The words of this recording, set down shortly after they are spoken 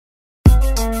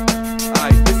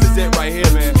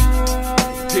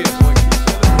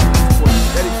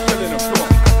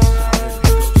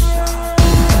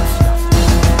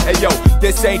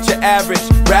This ain't your average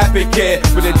rapping kid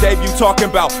with a debut talking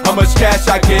about how much cash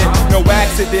I get. No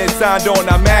accident, signed on,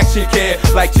 I'm action kid.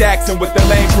 Like Jackson with the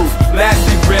lane crew,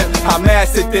 blasting grip. I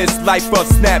mastered this life of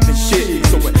snapping shit.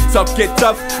 So when tough get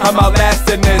tough, I'm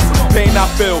outlasting this. Pain I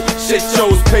feel, shit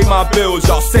shows, pay my bills.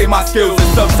 Y'all say my skills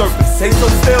is subsurface, say so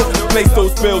still. Place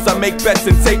those bills, I make bets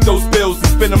and take those bills and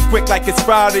spin them quick like it's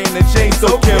Friday and the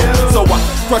chainsaw kill. So I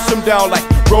crush them down like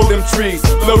roll them trees,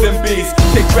 blow them bees,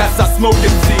 kick raps, I smoke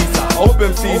them seeds. I hope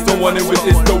MCs don't want it with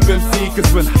this dope MC,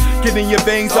 cause when I get in your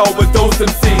veins, I overdose them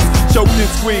seeds. Choke and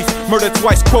squeeze, murder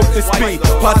twice, quote the speed.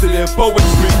 Positive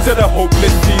poetry to the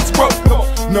hopeless deeds.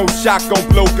 No shot gon'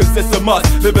 blow cause it's a must.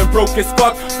 Living broke as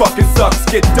fuck, fucking sucks.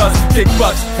 Get dust, kick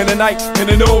butts. In the night, in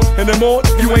the noon, in the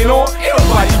morning. You ain't on, ain't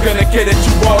nobody gonna get at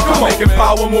you wrong. I'm making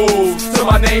power moves till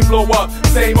my name blow up.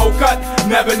 Same old cut,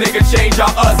 never nigga change our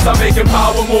us. I'm making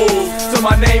power moves till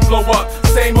my name blow up.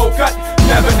 Same old cut,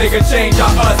 never nigga change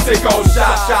our us. It goes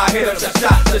shot, shot, hit him, shot,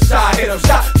 shot, shot, hit him,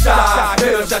 shot, shot,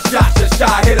 hit him, shot, shot,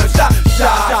 shot, hit him, shot,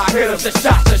 shot, hit him,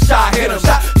 shot, shot, hit him,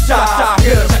 shot, shot,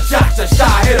 hit him, shot,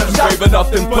 shot, hit him. Brave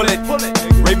enough then pull it.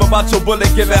 Rave about your bullet,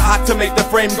 give it hot to make the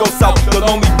frame go south. The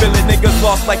lonely villain niggas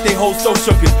lost like they whole so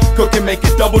shookin'. Cook and make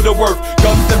it double the worth.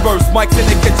 Guns and verse, mics in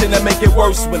the kitchen to make it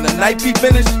worse. When the night be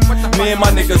finished, me and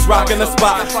my niggas rockin' the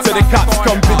spot till the cops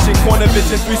come bitchin'. Corner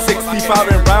vision 360,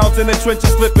 firing rounds in the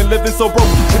trenches, flipping, living so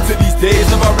broke. Into these days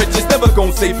of our riches, never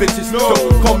gon' say bitches.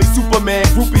 Don't call me Superman,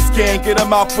 groupies can't get a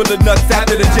mouth full of nuts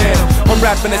after the jam. I'm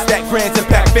rapping to stack grands and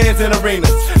pack fans in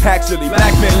arenas. Actually,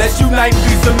 black men, let's unite,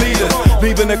 be some leaders.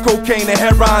 Leaving the cocaine and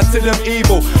heroin to them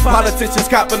evil politicians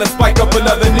copping a spike up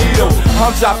another needle.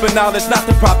 I'm dropping knowledge, not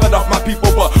to profit off my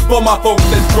people, but for my folks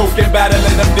that's broken,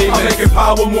 battling them demons. I'm making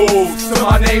power moves till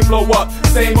my name blow up.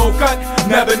 Same old cut,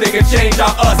 never nigga change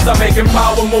our us. I'm making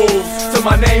power moves till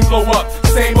my name blow up.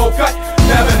 Same old cut,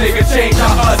 never nigga change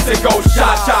our us. It goes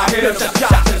shot, shot, hit him, shot,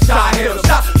 shot.